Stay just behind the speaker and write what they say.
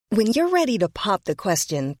When you're ready to pop the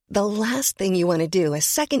question, the last thing you want to do is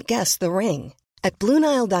second-guess the ring. At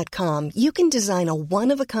BlueNile.com, you can design a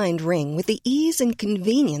one-of-a-kind ring with the ease and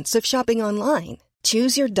convenience of shopping online.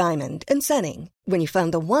 Choose your diamond and setting. When you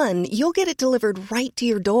find the one, you'll get it delivered right to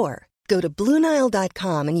your door. Go to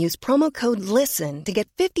BlueNile.com and use promo code LISTEN to get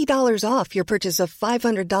 $50 off your purchase of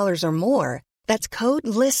 $500 or more. That's code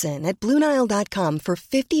LISTEN at BlueNile.com for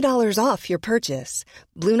 $50 off your purchase.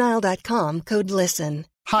 BlueNile.com, code LISTEN.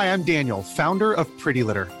 Hi, I'm Daniel, founder of Pretty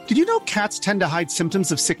Litter. Did you know cats tend to hide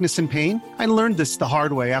symptoms of sickness and pain? I learned this the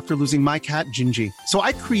hard way after losing my cat, Gingy. So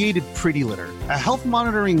I created Pretty Litter, a health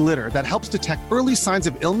monitoring litter that helps detect early signs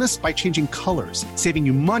of illness by changing colors, saving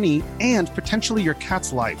you money and potentially your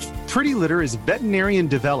cat's life. Pretty Litter is veterinarian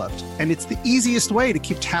developed, and it's the easiest way to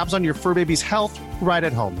keep tabs on your fur baby's health right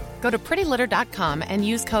at home. Go to prettylitter.com and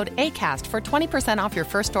use code ACAST for 20% off your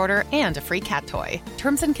first order and a free cat toy.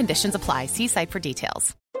 Terms and conditions apply. See site for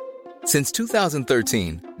details. Since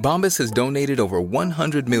 2013, Bombas has donated over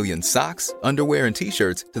 100 million socks, underwear, and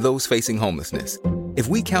T-shirts to those facing homelessness. If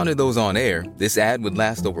we counted those on air, this ad would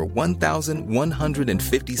last over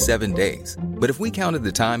 1,157 days. But if we counted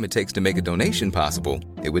the time it takes to make a donation possible,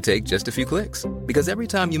 it would take just a few clicks. Because every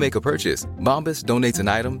time you make a purchase, Bombas donates an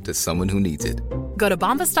item to someone who needs it. Go to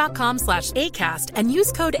bombas.com/ACAST and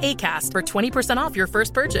use code ACAST for 20% off your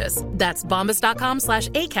first purchase. That's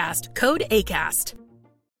bombas.com/ACAST, code ACAST.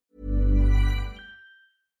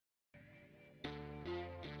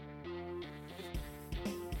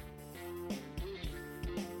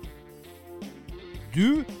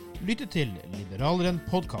 Du lytter til Liberaleren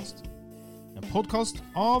podcast. En podcast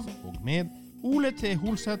av og med Ole T.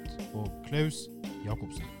 Holseth og Klaus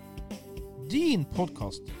Jakobsen. Din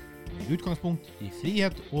podcast med utgangspunkt i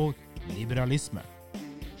frihet og liberalisme.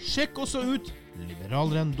 Sjekk også ut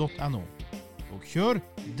liberaleren.no og kjør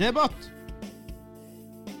debatt!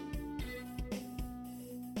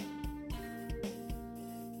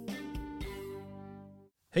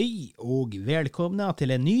 Hej och välkomna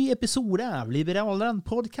till en ny episode av Liberaleren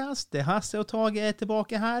podcast. Det Hasse och Tage är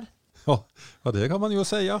tillbaka här. Ja, det kan man ju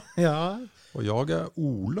säga. Ja. Och jag är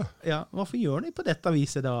Ole. Ja, varför gör ni på detta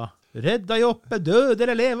viset då? Rädda ju upp, död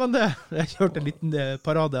eller levande. Jag har kört en liten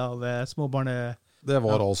parade av småbarn. Det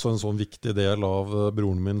var alltså en sån viktig del av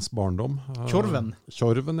broren mins barndom. Tjorven.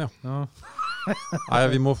 Tjorven, ja. Nej,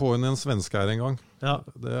 vi må få inn en svensk her en gang. Ja.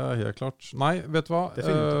 Det er helt klart. Nei, vet du hva?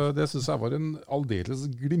 Det synes jeg var en aldeles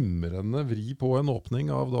glimrende vri på en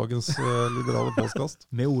åpning av dagens liberale podcast.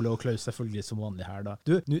 Med Ole og Klaus selvfølgelig som vanlig her da.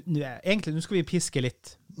 Du, egentlig, nå skal vi piske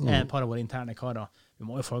litt et par av våre interne karer. Vi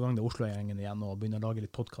må jo få i gang det Oslo-gjengen igjen og begynne å lage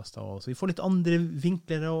litt podcaster, så vi får litt andre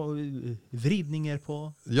vinkler og vridninger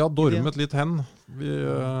på. Ja, dormet litt hen.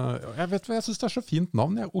 Jeg vet hva, jeg synes det er så fint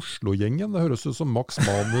navn, Oslo-gjengen. Det høres ut som Max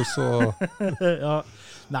Manus og... Ja,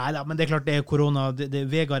 nei da, men det er klart det er korona.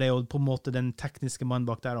 Vegard er jo på en måte den tekniske mannen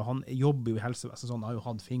bak der, og han jobber jo i helsevesen, så han har jo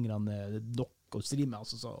hatt fingrene dokk og stri med,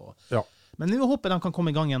 altså, så... Ja. Men vi håper de kan komme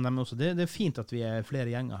i gang igjen dem også. Det er fint at vi er flere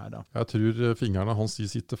gjenger her da. Jeg tror fingrene hans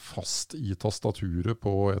sitter fast i tastaturet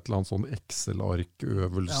på et eller annet sånn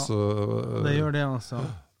Excel-ark-øvelse. Ja, det gjør det altså.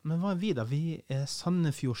 Men hva er vi da? Vi er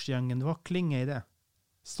Sandefjordsgjengen. Hva klinger i det?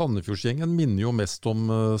 Sandefjordsgjengen minner jo mest om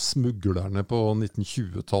smuglerne på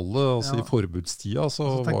 1920-tallet, altså i forbudstida.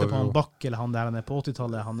 Så tenkte på han Bakkel, han der på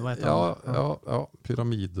 80-tallet, han vet han. Ja,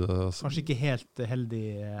 pyramide. Kanskje ikke helt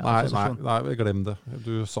heldig. Nei, glem det.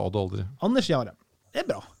 Du sa det aldri. Anders Jare, det er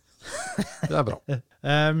bra. Det er bra.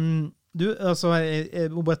 Du, altså,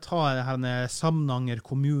 jeg må bare ta her Samnanger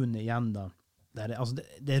kommune igjen da.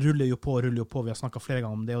 Det ruller jo på. Vi har snakket flere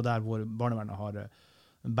ganger om det, og der hvor barnevernet har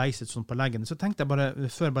beiset sånn på leggen. Så tenkte jeg bare,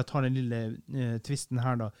 før jeg bare tar den lille tvisten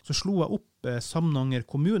her da, så slo jeg opp Samnanger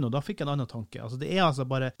kommune, og da fikk jeg en annen tanke. Altså, det er altså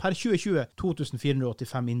bare per 2020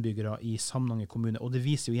 2485 innbyggere i Samnanger kommune, og det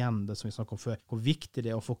viser jo igjen det som vi snakket om før, hvor viktig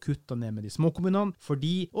det er å få kuttet ned med de små kommunene,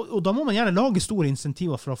 fordi, og da må man gjerne lage store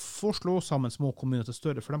insentiver for å få slå sammen små kommuner til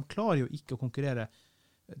større, for de klarer jo ikke å konkurrere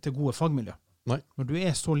til gode fagmiljø. Nei. Når du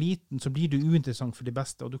er så liten, så blir du uinteressant for de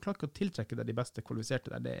beste, og du klarer ikke å tiltrekke deg de beste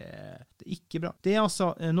kvalifiserte der. Det er ikke bra. Det er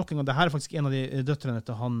altså nok en gang, det her er faktisk en av de døtrene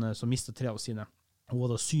til han som mistet 3 av sine. Hun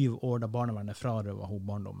var da 7 år da barnevernet frarøvet hun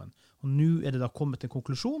barndommen. Og nå er det da kommet en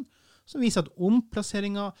konklusjon som viser at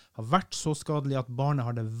omplasseringen har vært så skadelig at barnet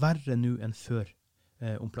har det verre nå enn før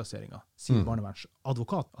omplasseringen, sier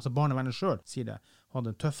barnevernsadvokat. Altså barnevernet selv sier det. Hun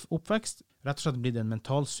hadde en tøff oppvekst, rett og slett blir det en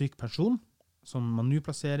mentalsyk person som man nå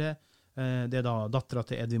plasserer. Det er da datteren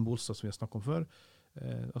til Edvin Bolstad som vi har snakket om før.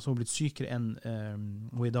 Altså hun har blitt sykere enn,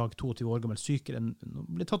 hun er i dag 22 år gammel, sykere enn hun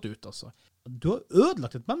ble tatt ut altså. du har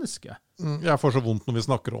ødelagt et menneske. Jeg får så vondt når vi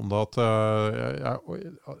snakker om det, at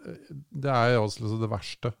det altså det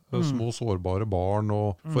verste. Små sårbare barn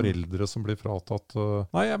og foreldre som blir fratatt.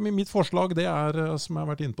 Nei, mitt forslag det som jeg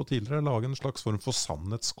har vært inne på tidligere, lage en slags form for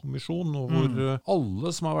sannhetskommisjon, hvor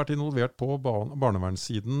alle som har vært involvert på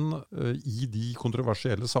barnevernssiden i de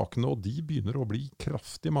kontroversielle sakene, og de begynner å bli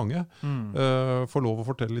kraftig mange, får lov å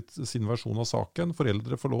fortelle litt sin versjon av saken,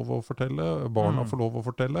 foreldre får lov å fortelle, barna får lov å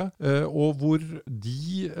fortelle, og hvor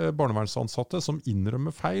de barnevernsansatte som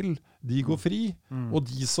innrømmer feil, de går fri, og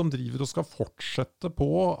de som driver og skal fortsette på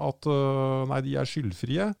at nei, de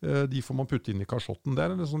skyldfrie, de får man putte inn i kasjotten. Det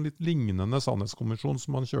en sånn litt lignende sannhetskommisjon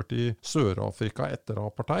som man kjørte i Sør-Afrika etter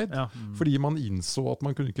apartheid, fordi man innså at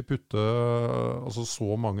man kunne ikke putte altså,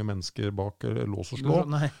 så mange mennesker bak lås og slå,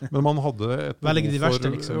 men man hadde et behov for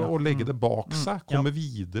liksom, å legge det bak seg, komme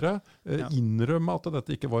videre, innrømme at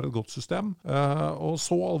dette ikke var et godt system, og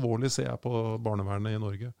så alvorlig ser jeg på barnevernet i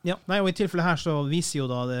Norge. Ja, nei, og i tilfelle her så viser jo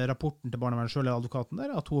da rapporten til barnevernet selv, advokaten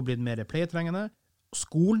der, at hun har blitt mer pleietrengende.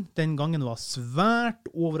 Skolen den gangen var svært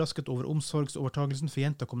overrasket over omsorgsovertagelsen, for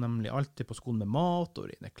jenter kom nemlig alltid på skolen med mat og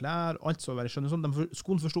rene klær, alt så være skjønne sånn.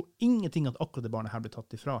 Skolen forstod ingenting at akkurat det barnet her ble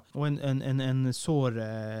tatt ifra. Og en sår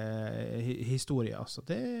historie, altså.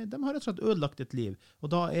 De har rett og slett ødelagt et liv.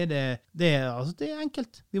 Og da det er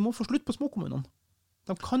enkelt. Vi må få slutt på småkommunene.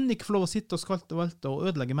 De kan ikke få lov å sitte og skalte og valte og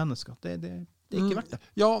ødelegge mennesker. Det er ikke verdt det.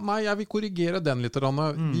 Ja, nei, jeg vil korrigere den litt.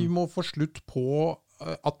 Vi må få slutt på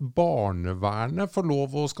at barnevernet får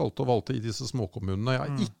lov å skalte og valte i disse småkommunene. Jeg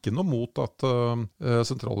har ikke noe mot at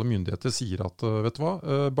sentrale myndigheter sier at, vet du hva,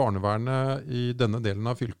 barnevernet i denne delen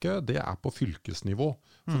av fylket, det på fylkesnivå.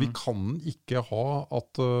 For vi kan ikke ha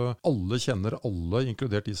at alle kjenner alle,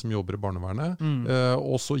 inkludert de som jobber i barnevernet,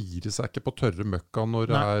 og så gir de seg ikke på tørre møkka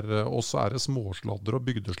når og så det småsladder og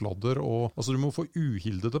bygdesladder, og altså du må få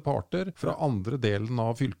uhildede parter fra andre delen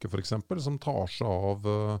av fylket for eksempel, som tar seg av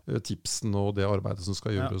tipsen og det arbeidet som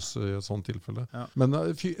skal gjøres i et sånt tilfelle. Men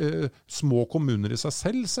små kommuner i seg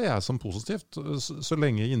selv ser jeg som positivt, så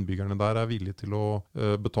lenge innbyggerne der villige til å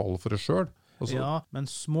betale for det selv. Altså, ja, men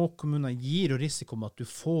små kommuner gir jo risiko med at du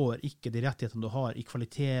får ikke de rettighetene du har i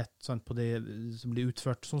kvalitet sant, på det som blir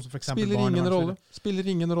utført, sånn som for eksempel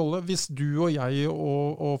Spiller ingen rolle. Hvis du og jeg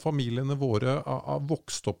og familiene våre har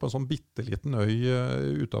vokst opp på en sånn bitteliten øy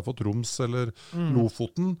utenfor Troms eller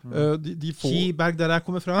Lofoten, de får... Kiberg, der jeg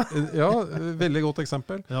kommer fra. Ja, veldig godt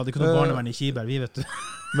eksempel. Ja, det kunne barnevern i Kiberg, vi vet du.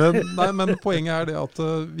 Men poenget det at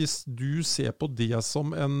hvis du ser på det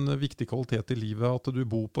som en viktig kvalitet i livet, at du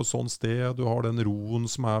bor på et sånt sted, du har den roen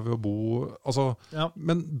som ved å bo, altså,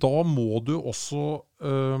 men da må du også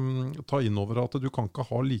ta inn over at du kan ikke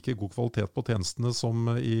ha like god kvalitet på tjenestene som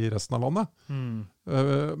i resten av landet.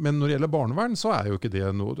 Men når det gjelder barnevern, så jo ikke det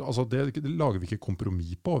noe, altså det lager vi ikke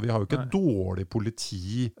kompromiss på. Vi har jo ikke et dårlig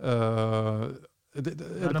politi, de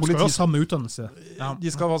skal ha samme utdannelse. De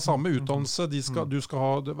skal ha samme utdannelse, du skal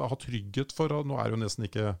ha trygghet for, nå det jo nesten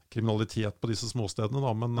ikke kriminalitet på disse småstedene,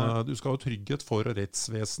 da, men du skal ha trygghet for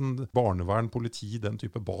rettsvesen, barnevern, politi, den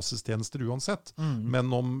type basistjenester uansett.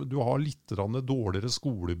 Men om du har litt dårligere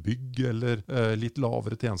skolebygg, eller litt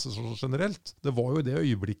lavere tjenester så generelt, det var jo det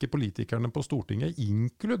øyeblikket politikerne på Stortinget,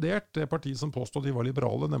 inkludert det partiet som påstod de var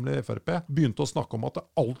liberale, nemlig FrP, begynte å snakke om at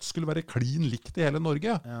alt skulle være klin likt i hele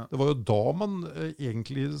Norge. Det var jo da man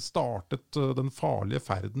egentlig startet den farlige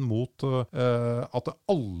ferden mot at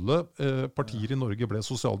alle partier i Norge ble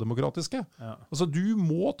sosialdemokratiske. Altså, du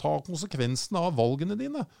må ta konsekvensen av valgene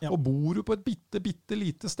dine, og bor du på et bitte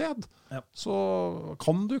lite sted, så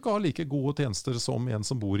kan du ikke ha like gode tjenester som en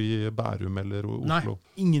som bor i Bærum eller Oslo.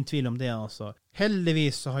 Nei, ingen tvil om det, altså.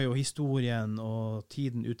 Heldigvis så har jo historien og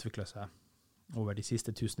tiden utviklet seg over de siste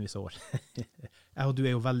tusenvis av år. Og du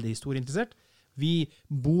jo veldig historieinteressert. Vi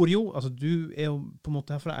bor jo, altså du jo på en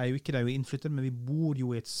måte herfra, jo ikke der jo innflytter, men vi bor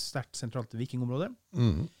jo i et sterkt sentralt vikingområde.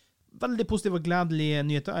 Veldig positive og gledelige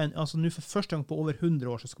nyheter. Altså nå for første gang på over 100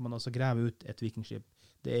 år så skal man altså grave ut et vikingskip.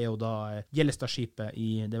 Det jo da Gjellestadskipet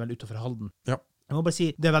det vel utenfor Halden. Ja. Jeg må bare si,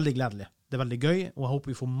 det veldig gledelig. Det veldig gøy, og jeg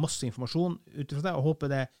håper vi får masse informasjon utifra det, og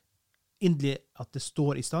håper det inderlig at det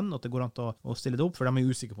står i stand, at det går an til å stille det opp, for de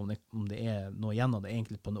jo usikre på om det noe igjen av det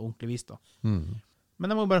egentlig på en ordentlig vis da. Men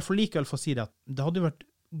jeg må bare for likevel få si det at det hadde jo vært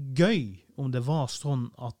gøy om det var sånn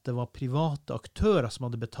at det var private aktører som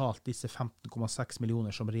hadde betalt disse 15,6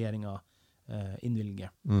 millioner som regjeringen innvilger.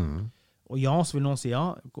 Og ja, så vil noen si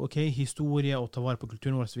ja, ok, historie og ta vare på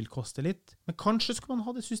kulturen vår vil koste litt, men kanskje skulle man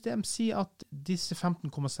ha det system si at disse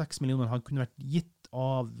 15,6 millioner hadde kunne vært gitt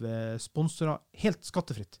av sponsorer helt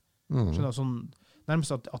skattefritt. Skjønner, sånn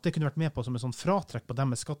nærmest at det kunne vært med på som en sånn fratrekk på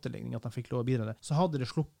deres skatteligning, at de fikk lov å bidra det, så hadde det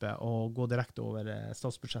sluppet å gå direkte over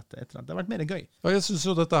statsbudsjettet. Det hadde vært mer gøy. Ja, jeg synes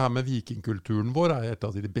jo dette her med vikingkulturen vår er et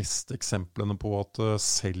av de beste eksemplene på at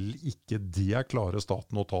selv ikke det klarer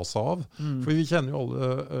staten å ta seg av. For vi kjenner jo alle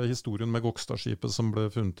historien med Gokstadskipet som ble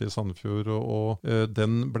funnet i Sandefjord, og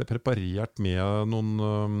den ble preparert med noen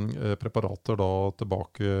preparater da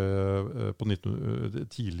tilbake på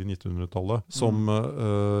tidlig 1900-tallet, som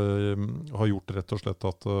har gjort rett og slett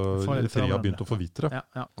at treet har begynt å forvitre.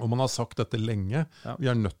 Ja. Og man har sagt dette lenge. Vi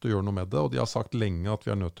er nødt til å gjøre noe med det, og de har sagt lenge at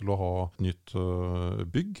vi er nødt til å ha nytt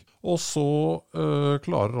bygg. Og så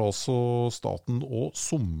klarer altså staten å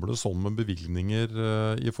somle sånn med bevilgninger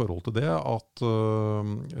i forhold til det, at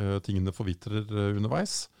tingene forvitrer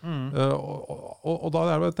underveis. Og da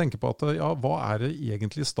er det å tenke på at hva er det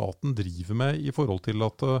egentlig staten driver med i forhold til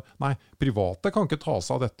at nei, private kan ikke ta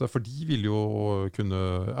seg av dette, for de vil jo kunne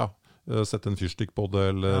sette en fyrstikk på det,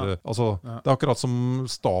 eller det er akkurat som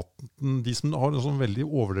staten, de som har en sånn veldig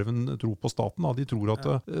overdreven tro på staten, de tror at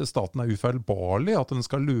staten er ufeilbarlig, at den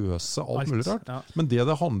skal løse alt mulig rart. Men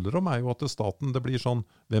det handler om er jo at staten, det blir sånn,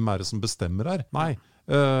 hvem er det som bestemmer her? Nei,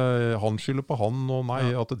 han skylder på han, og nei,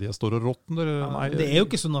 at det står og råtner. Det er jo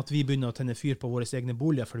ikke sånn at vi begynner å tenne fyr på våre egne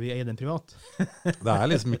boliger, for vi eier den privat. Det er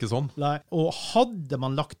liksom ikke sånn. Nei. Og hadde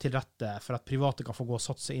man lagt til rette for at private kan få gå og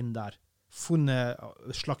satse inn der, funnet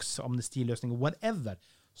slags amnestiløsning, whatever,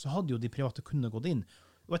 så hadde jo de private kunnet gått inn.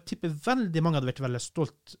 Og jeg tipper veldig mange hadde vært veldig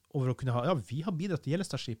stolt over å kunne ha, vi har bidratt til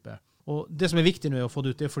Gjellestadskipet. Og det som er viktig nå å få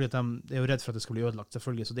det ut, det er fordi at de er jo redd for at det skal bli ødelagt,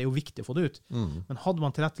 selvfølgelig, så det er jo viktig å få det ut. Men hadde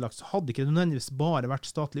man tilrettelagt, så hadde ikke det nødvendigvis bare vært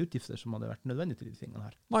statlige utgifter som hadde vært nødvendig til de tingene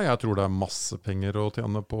her. Nei, jeg tror det er masse penger å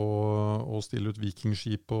tjene på å stille ut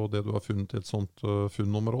vikingskip og det du har funnet i et sånt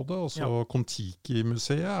funnområde. Altså,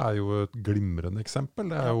 Kon-Tiki-museet er jo et glimrende eksempel.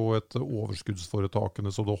 Det er jo et overskuddsforetakene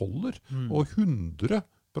så det holder, og 100%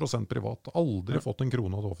 privat. Aldri fått en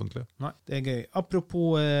krone av det offentlige. Nei, det er gøy.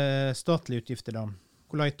 Apropos statlige utgifter da.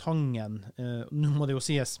 Nikolai Tangen, nå må det jo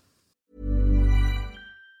sies.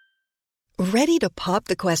 Ready to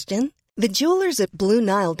pop the question? The jewelers at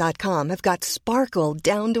BlueNile.com have got sparkle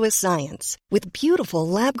down to a science with beautiful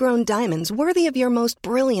lab-grown diamonds worthy of your most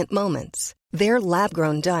brilliant moments. Their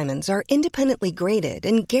lab-grown diamonds are independently graded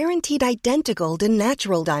and guaranteed identical to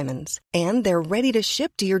natural diamonds, and they're ready to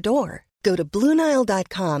ship to your door. Go to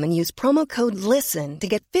BlueNile.com and use promo code LISTEN to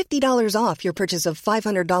get $50 off your purchase of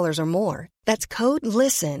 $500 or more. That's code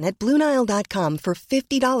LISTEN at BlueNile.com for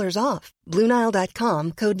 $50 off.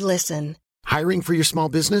 BlueNile.com, code LISTEN. Hiring for your small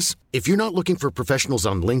business? If you're not looking for professionals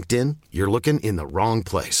on LinkedIn, you're looking in the wrong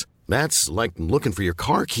place. That's like looking for your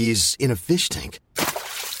car keys in a fish tank.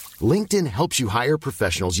 LinkedIn helps you hire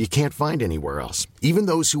professionals you can't find anywhere else, even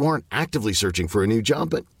those who aren't actively searching for a new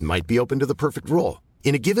job but might be open to the perfect role.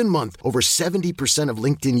 In a given month, over 70% of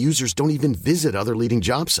LinkedIn users don't even visit other leading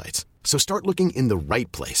job sites. So start looking in the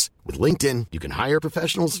right place. With LinkedIn, you can hire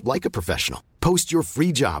professionals like a professional. Post your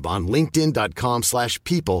free job on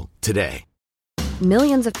linkedin.com/people today.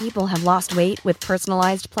 Millions of people have lost weight with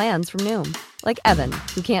personalized plans from Noom. Like Evan,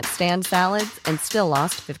 who can't stand salads and still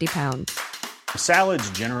lost 50 pounds. Salads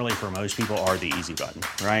generally for most people are the easy button,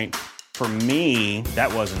 right? For me,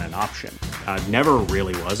 that wasn't an option. I never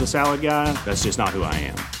really was a salad guy. That's just not who I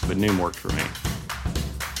am. But Noom worked for me.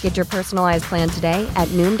 Get your personalized plan today at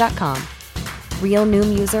Noom.com. Real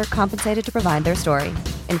Noom user compensated to provide their story.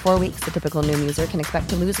 In 4 weeks, the typical Noom user can expect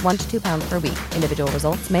to lose 1 to 2 pounds per week. Individual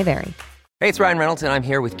results may vary. Hey, it's Ryan Reynolds, and I'm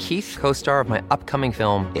here with Keith, co-star of my upcoming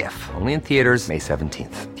film, If, only in theaters May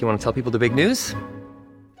 17th. Do you want to tell people the big news?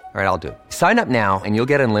 All right, I'll do it. Sign up now and you'll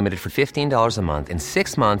get unlimited for $15 a month and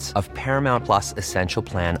 6 months of Paramount Plus Essential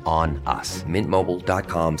Plan on us.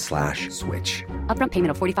 MintMobile.com/switch. Upfront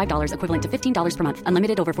payment of $45 equivalent to $15 per month.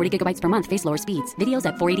 Unlimited over 40 gigabytes per month. Face lower speeds. Videos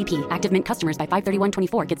at 480p. Active Mint customers by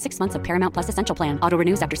 531.24 get 6 months of Paramount Plus Essential Plan. Auto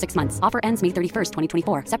renews after 6 months. Offer ends May 31st,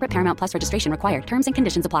 2024. Separate Paramount Plus registration required. Terms and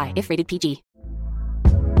conditions apply if rated PG.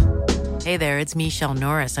 Hey there, it's Michelle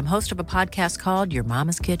Norris. I'm host of a podcast called Your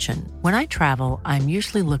Mama's Kitchen. When I travel, I'm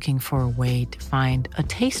usually looking for a way to find a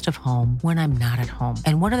taste of home when I'm not at home.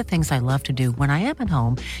 And one of the things I love to do when I am at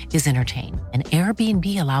home is entertain. And Airbnb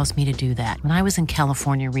allows me to do that. When I was in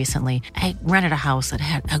California recently, I rented a house that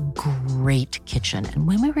had a great kitchen. And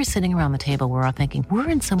when we were sitting around the table, we were all thinking,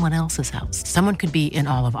 we're in someone else's house. Someone could be in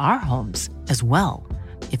all of our homes as well.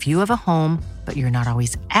 If you have a home, but you're not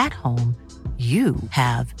always at home, you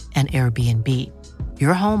have an Airbnb.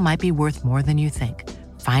 Your home might be worth more than you think.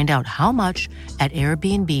 Find out how much at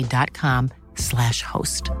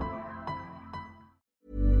airbnb.com/host.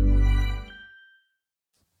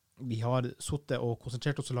 Vi har suttet og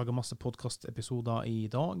konsentrert oss og laget masse podcast-episoder I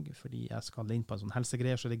dag, fordi jeg skal inn på en sånn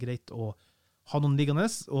helsegreie, så det greit å ha noen liggende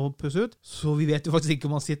og pusse ut, så vi vet jo faktisk ikke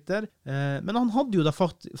om han sitter. Men han hadde jo da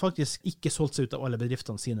faktisk ikke solgt seg ut av alle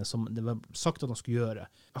bedriftene sine, som det var sagt at han skulle gjøre.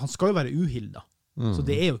 Han skal jo være uhilda, så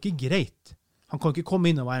det jo ikke greit. Han kan ikke komme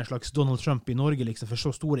inn og være en slags Donald Trump I Norge, liksom, for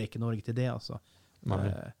så stor ikke Norge til det, altså.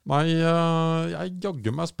 Nei, jeg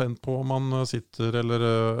jagger meg spent på om han sitter eller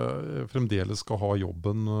fremdeles skal ha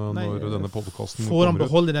jobben når denne podcasten får han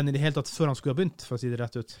beholde den I det hele tatt før han skulle ha begynt, for å si det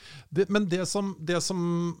rett ut. Men det som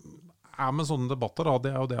med sånne debatter da,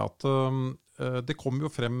 det jo det at det kommer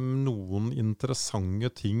jo frem noen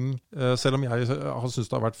interessante ting, selv om jeg har synes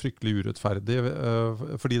det har vært fryktelig urettferdig,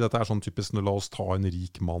 fordi dette sånn typisk la oss ta en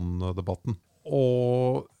rik mann-debatten.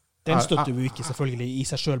 Og den støtter vi ikke selvfølgelig I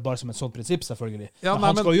seg selv bare som et sånt prinsipp selvfølgelig. Ja, men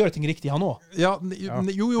han skal jo gjøre ting riktig han også. Ja,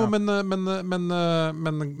 jo, men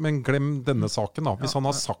glem denne saken da. Hvis han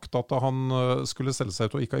har sagt at han skulle selge seg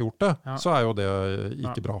ut og ikke har gjort det, så jo det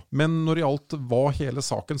ikke bra. Men når det gjaldt hva hele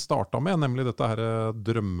saken startet med, nemlig dette her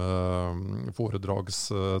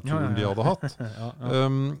drømmeforedragsturen de hadde hatt,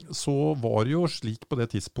 så var det jo slik på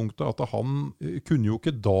det tidspunktet at han kunne jo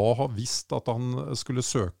ikke da ha visst at han skulle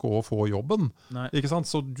søke å få jobben. Ikke sant?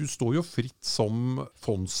 Så du står jo fritt som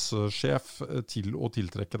fondssjef til å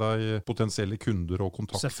tiltrekke deg potensielle kunder og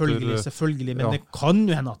kontakter. Selvfølgelig, men det kan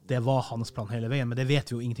jo hende at det var hans plan hele veien, men det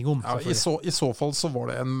vet vi jo ingenting om. I så fall så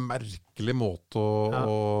var det en merkelig måte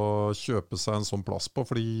å kjøpe seg en sånn plass på,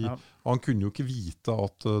 fordi han kunne jo ikke vite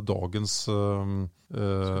at dagens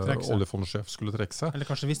oljefondsjef skulle trekke seg. Eller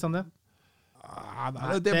kanskje visste han det?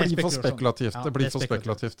 Det blir for spekulativt.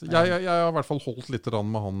 Jeg har I hvert fall holdt litt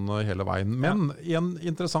med han hele veien. Men en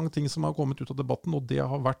interessant ting som har kommet ut av debatten, og det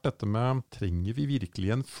har vært dette med, trenger vi virkelig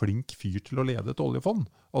en flink fyr til å lede et oljefond?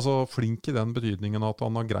 Altså flink I den betydningen at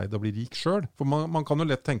han har greid å bli rik selv. For man kan jo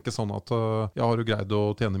lett tenke sånn at har du greid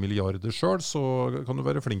å tjene milliarder selv, så kan du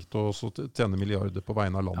være flink til å tjene milliarder på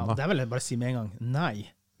vegne av landet. Det vil jeg bare si med en gang. Nei.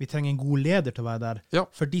 Vi trenger en god leder til å være der.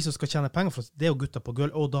 For de som skal tjene penger for oss, det jo gutta på gulv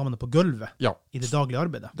og damene på gulvet I det daglige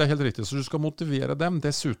arbeidet. Det helt riktig, så du skal motivere dem.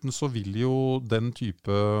 Dessuten så vil jo den type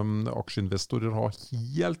aksjeinvestorer ha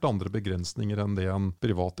helt andre begrensninger enn det en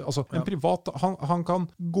privat. Altså en privat, han kan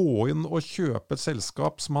gå inn og kjøpe et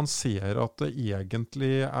selskap som han ser at det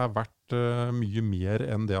egentlig verdt mye mer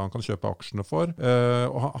enn det han kan kjøpe aksjene for.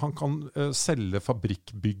 Og han kan selge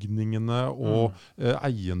fabrikkbygningene og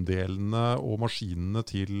eiendelene og maskinene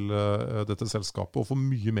til dette selskapet og få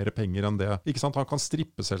mye mer penger enn det. Ikke sant? Han kan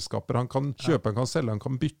strippe selskaper, han kan kjøpe, han kan selge, han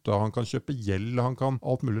kan bytte, han kan kjøpe gjeld, han kan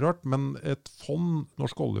alt mulig rart, men et fond,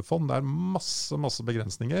 norsk oljefond, det masse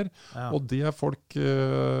begrensninger, og det folk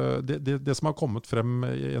det som har kommet frem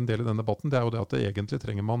I en del I den debatten, det jo det at det egentlig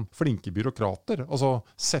trenger man flinke byråkrater, altså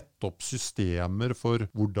sette opp systemer for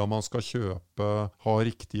hvordan man skal kjøpe, ha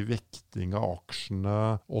riktig vekting av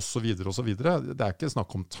aksjene, og så videre og så videre. Det ikke snakk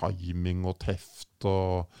om timing og teft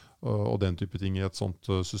og den type ting I et sånt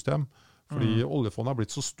system. Fordi oljefondet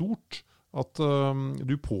blitt så stort at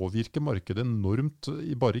du påvirker markedet enormt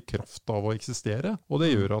bare I kraft av å eksistere, og det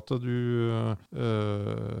gjør at du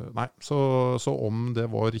så om det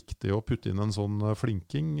var riktig å putte inn en sånn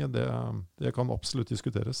flinking, det kan absolutt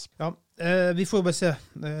diskuteres. Ja, vi får jo bare se.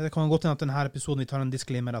 Det kan godt hende at denne episoden vi tar en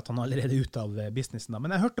disclaimer at han allerede ute av businessen da.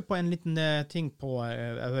 Men jeg hørte på en liten ting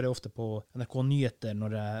jeg hører ofte på NRK Nyheter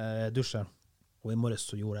når jeg dusjer, og I morges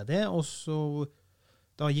så gjorde jeg det, og så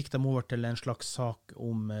da gikk de over til en slags sak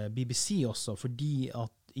om BBC også, fordi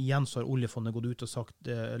at igjen så har oljefondet gått ut og sagt,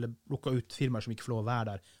 eller lukket ut firmaer som ikke får lov å være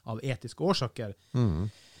der av etiske årsaker.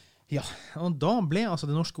 Ja, og da ble altså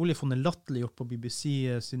det norske oljefondet latterliggjort på BBC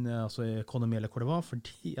sine, altså Economy eller hvor det var,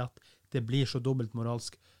 fordi at det blir så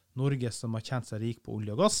dobbeltmoralsk. Norge som har tjent seg rik på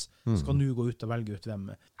olje og gass, skal nå gå ut og velge ut hvem.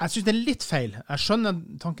 Jeg synes det litt feil. Jeg skjønner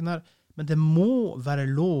tanken her, men det må være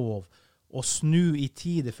lov å snu I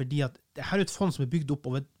tide, fordi at det her et fond som bygd opp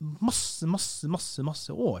over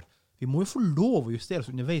masse år. Vi må jo få lov å justere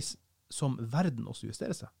oss underveis som verden også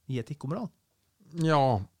justerer seg I etikk og moral.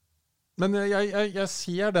 Ja, men jeg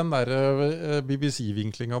ser den der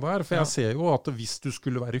BBC-vinklinga der, for jeg ser jo at hvis du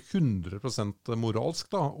skulle være 100%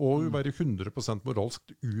 moralsk da, og være 100%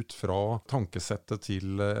 moralsk ut fra tankesettet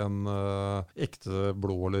til en ekte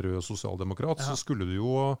blå eller rød sosialdemokrat, så skulle du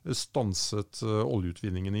jo stanset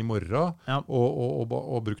oljeutvinningen I morgen,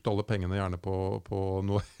 og brukt alle pengene gjerne på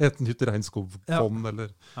et nytt regnskogfond,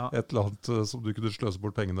 eller et eller annet som du kunne sløse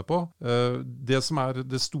bort pengene på. Det som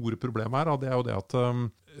det store problemet her, det jo det at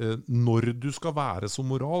når du skal være så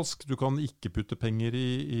moralsk. Du kan ikke putte penger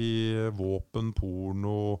i våpen,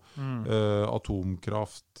 porno,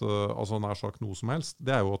 atomkraft, altså nær sagt noe som helst.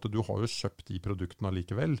 Det jo at du har jo kjøpt de produktene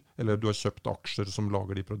likevel, eller du har kjøpt aksjer som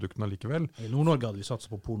lager de produktene likevel. I Nord-Norge hadde vi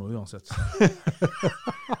satset på porno uansett.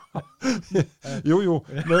 jo,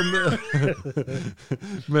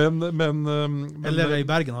 men eller i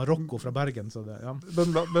Bergen har Rocco fra Bergen, så det, ja.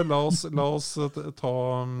 Men la oss ta...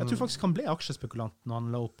 Jeg tror faktisk han ble aksjespekulant når han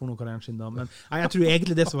la opp pornokarrieren sin da, men jeg tror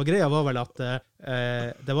egentlig det som var greia var vel at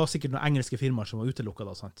det var sikkert noen engelske firmaer som var utelukket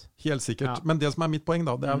da, sant? Helt sikkert, men det som mitt poeng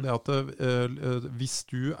da, det jo det at hvis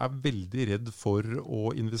du veldig redd for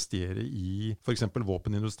å investere i for eksempel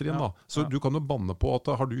våpenindustrien da, så du kan jo banne på at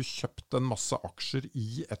har du kjøpt en masse aksjer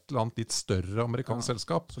i et eller annet litt større amerikansk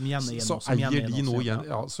selskap, så eier de noe igjen,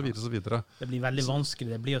 så videre, så videre. Det blir veldig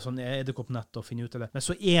vanskelig, det blir jo sånn edderkoppnett å finne ut av det. Men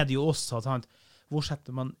så det jo også at hvor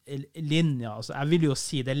setter man linja? Altså, jeg vil jo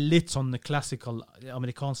si, det litt sånn classical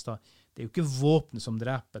amerikansk da. Det jo ikke våpen som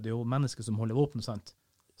dreper, det jo mennesker som holder våpen, sant?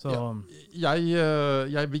 Så...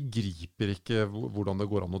 Jeg begriper ikke hvordan det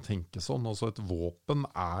går an å tenke sånn. Altså, et våpen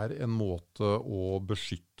en måte å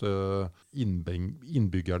beskytte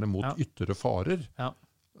innbyggerne mot ytre farer. Ja.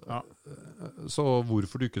 Så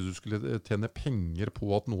hvorfor du ikke skulle tjene penger på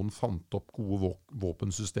at noen fant opp gode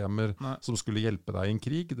våpensystemer som skulle hjelpe deg i en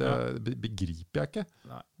krig, det begriper jeg ikke.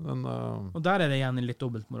 Men, og der det igjen en litt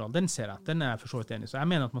dobbeltmoral. Den ser jeg, den jeg for så vidt enig i. Så jeg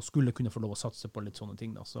mener at man skulle kunne få lov å satse på litt sånne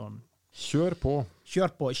ting da, så... Kjør på.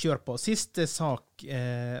 Siste sak,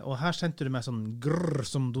 og her sendte du meg sånn grrr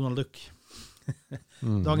som Donald Duck.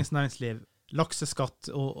 Dagens Næringsliv. Lakseskatt,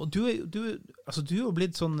 og du jo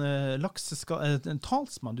blitt sånn en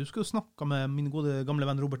talsmann. Du skulle jo snakke med min gode gamle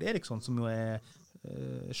venn Robert Eriksson, som jo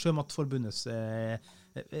Sjømatforbundets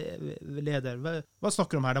leder. Hva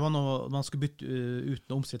snakker du om her? Det var noe man skulle bytte ut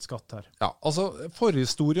noe omstridt skatt her. Ja, altså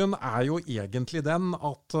forhistorien jo egentlig den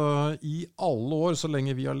at i alle år så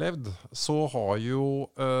lenge vi har levd, så har jo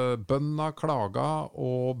bøndene klaget,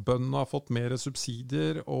 og bøndene har fått mer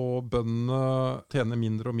subsidier, og bøndene tjener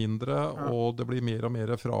mindre og mindre, og det blir mer og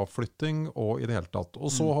mer fraflytting, og i det hele tatt.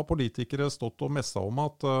 Og så har politikere stått og messet om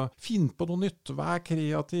at finn på noe nytt, vær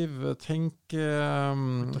kreativ, tenk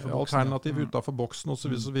alternativ utenfor boksen, og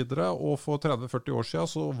så videre, og for 30-40 år siden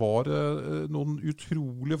så var det noen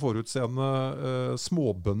utrolig forutseende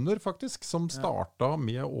småbønder faktisk, som startet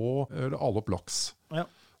med å ale opp laks. Ja.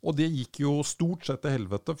 Og det gikk jo stort sett til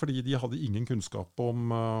helvete, fordi de hadde ingen kunnskap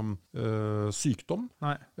om sykdom,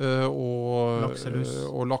 og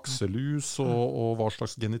lakselus, og hva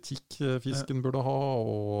slags genetikk fisken burde ha,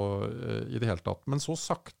 og i det hele tatt. Men så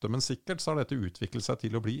sakte, men sikkert, så har dette utviklet seg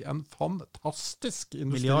til å bli en fantastisk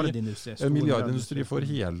milliardindustri for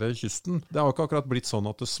hele kysten. Det har jo ikke akkurat blitt sånn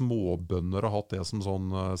at småbønder har hatt det som sånn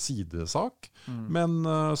sidesak, men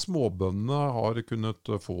småbøndene har kunnet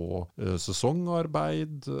få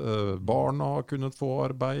sesongarbeid, barna har kunnet få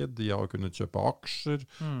arbeid, de har kunnet kjøpe aksjer.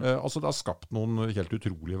 Altså det har skapt noen helt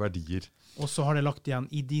utrolige verdier. Og så har det lagt igjen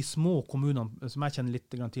i de små kommunene, som jeg kjenner litt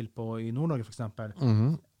til på i Nord-Norge for eksempel,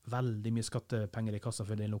 veldig mye skattepenger i kassa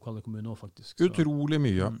for den lokale kommunen også faktisk. Så. Utrolig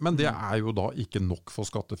mye, men det jo da ikke nok for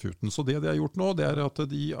skattefuten. Så det de har gjort nå, det at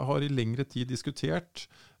de har i lengre tid diskutert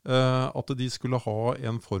at de skulle ha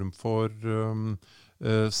en form for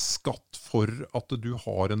skatt for at du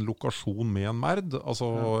har en lokasjon med en merd, altså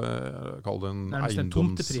kall det en en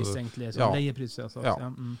tomtepris egentlig, leiepris. Altså.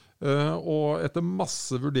 Og etter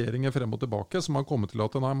masse vurderinger frem og tilbake, så man kommer til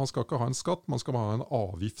at nei, man skal ikke ha en skatt, man skal ha en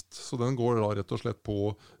avgift. Så den går da rett og slett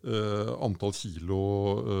på antall kilo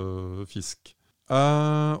fisk.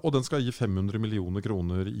 Og den skal gi 500 millioner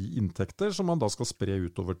kroner i inntekter, som man da skal spre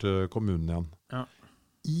utover til kommunen igjen. Ja.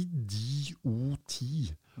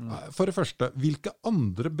 Idioti. For det første, hvilke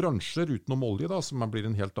andre bransjer utenom olje da, som blir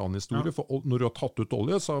en helt annen historie, for når du har tatt ut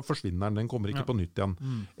olje, så forsvinner den kommer ikke på nytt igjen.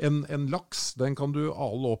 En laks, den kan du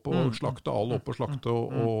ale opp og slakte,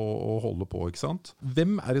 og holde på, ikke sant?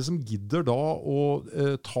 Hvem det som gidder da å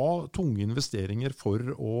ta tunge investeringer for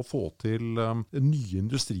å få til nye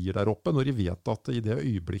industrier der oppe, når de vet at i det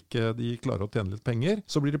øyeblikket de klarer å tjene litt penger,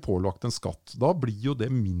 så blir det pålagt en skatt. Da blir jo det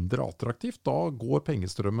mindre attraktivt, da går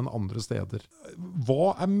pengestrømmen andre steder.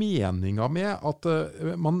 Hva meninga med at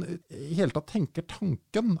man helt tatt tenker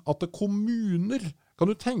tanken at kommuner, kan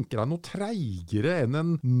du tenke deg noe treigere enn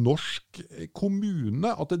en norsk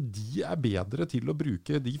kommune, at de bedre til å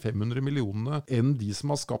bruke de 500 millionene enn de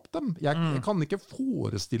som har skapt dem? Jeg kan ikke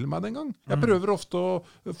forestille meg det engang. Jeg prøver ofte å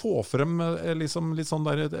få frem liksom, litt sånn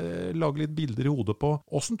der, lage litt bilder i hodet på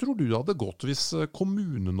hvordan tror du det hadde gått hvis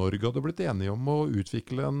Kommune-Norge hadde blitt enige om å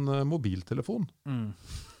utvikle en mobiltelefon?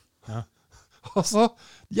 Ja. Altså,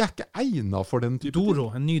 de ikke egnet for den type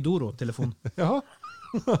Doro, en ny Doro-telefon. Ja.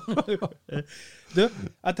 Du,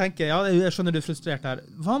 jeg tenker, jeg skjønner du er frustrert her.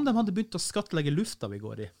 Hva om de hadde begynt å skattlegge lufta vi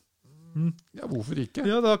går i? Ja, hvorfor ikke?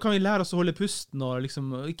 Ja, da kan vi lære oss å holde pusten, og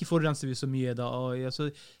liksom, ikke forurense vi så mye da. Og,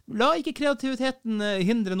 altså, la ikke kreativiteten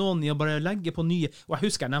hindre noen i å bare legge på nye. Og jeg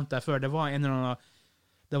husker jeg nevnte det før, det var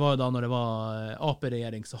jo da når det var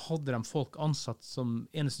AP-regjering, så hadde de folk ansatt som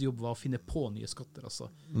eneste jobb var å finne på nye skatter,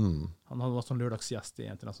 altså. Han hadde vært sånn lørdagsgjest i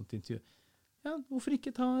en eller annen sånt intervju. Ja, hvorfor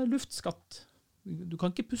ikke ta luftskatt? Du kan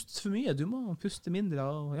ikke puste for mye, du må puste mindre,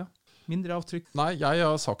 og ja, mindre avtrykk. Nei, jeg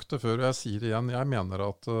har sagt det før, og jeg sier det igjen, jeg mener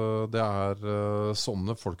at det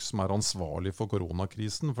sånne folk som ansvarlige for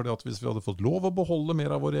koronakrisen, fordi at hvis vi hadde fått lov å beholde mer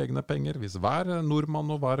av våre egne penger, hvis hver nordmann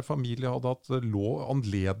og hver familie hadde hatt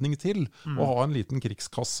anledning til å ha en liten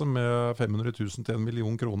krigskasse med 500 000 til 1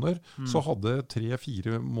 million kroner, så hadde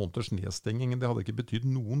 3-4 måneders nedstenging, det hadde ikke betydd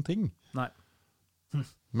noen ting. Nei.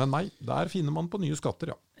 Men nei, der finner man på nye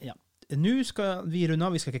skatter, ja. Nå skal vi runde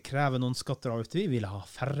av, vi skal ikke kreve noen skatter av vi vil ha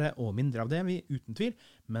færre og mindre av det, uten tvil.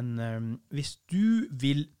 Men hvis du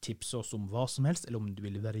vil tipse oss om hva som helst, eller om du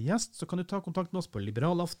vil være gjest, så kan du ta kontakt med oss på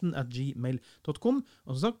liberalaften@gmail.com.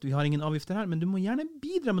 Og som sagt, vi har ingen avgifter her, men du må gjerne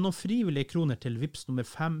bidra med noen frivillige kroner til Vips nummer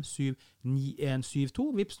 579172.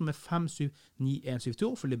 Vips nummer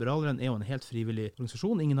 579172, for Liberaleren jo en helt frivillig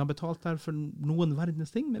organisasjon. Ingen har betalt her for noen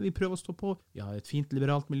verdens ting, men vi prøver å stå på. Vi har et fint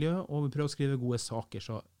liberalt miljø, og vi prøver å skrive gode saker,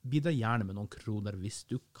 så bidra gjerne med noen kroner hvis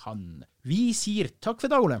du kan. Vi sier takk for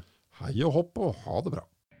i dag, Ole. Hei og hopp, og ha det bra.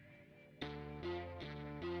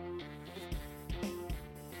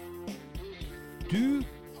 Du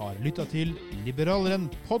har lyttet til Liberaleren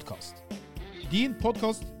podcast. Din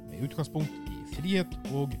podcast med utgangspunkt i frihet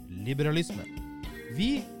og liberalisme.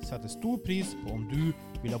 Vi setter stor pris på om du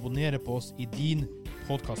vil abonnere på oss i din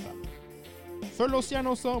podcast-app. Følg oss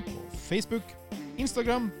gjerne også på Facebook,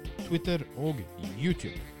 Instagram, Twitter og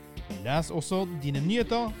YouTube. Les også dine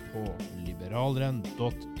nyheter på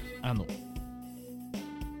liberaleren.no.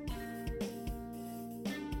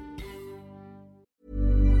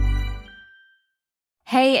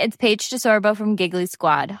 Hey, it's Paige DeSorbo from Giggly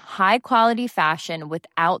Squad. High quality fashion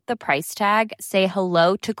without the price tag. Say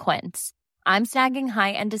hello to Quince. I'm snagging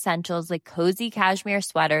high-end essentials like cozy cashmere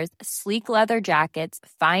sweaters, sleek leather jackets,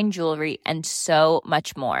 fine jewelry, and so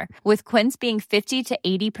much more. With Quince being 50 to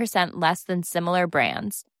 80% less than similar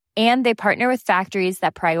brands. And they partner with factories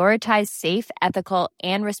that prioritize safe, ethical,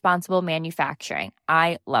 and responsible manufacturing.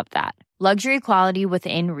 I love that. Luxury quality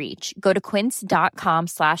within reach. Go to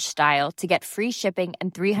quince.com/style to get free shipping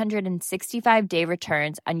and 365-day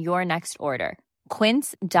returns on your next order.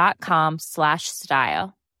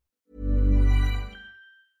 Quince.com/style.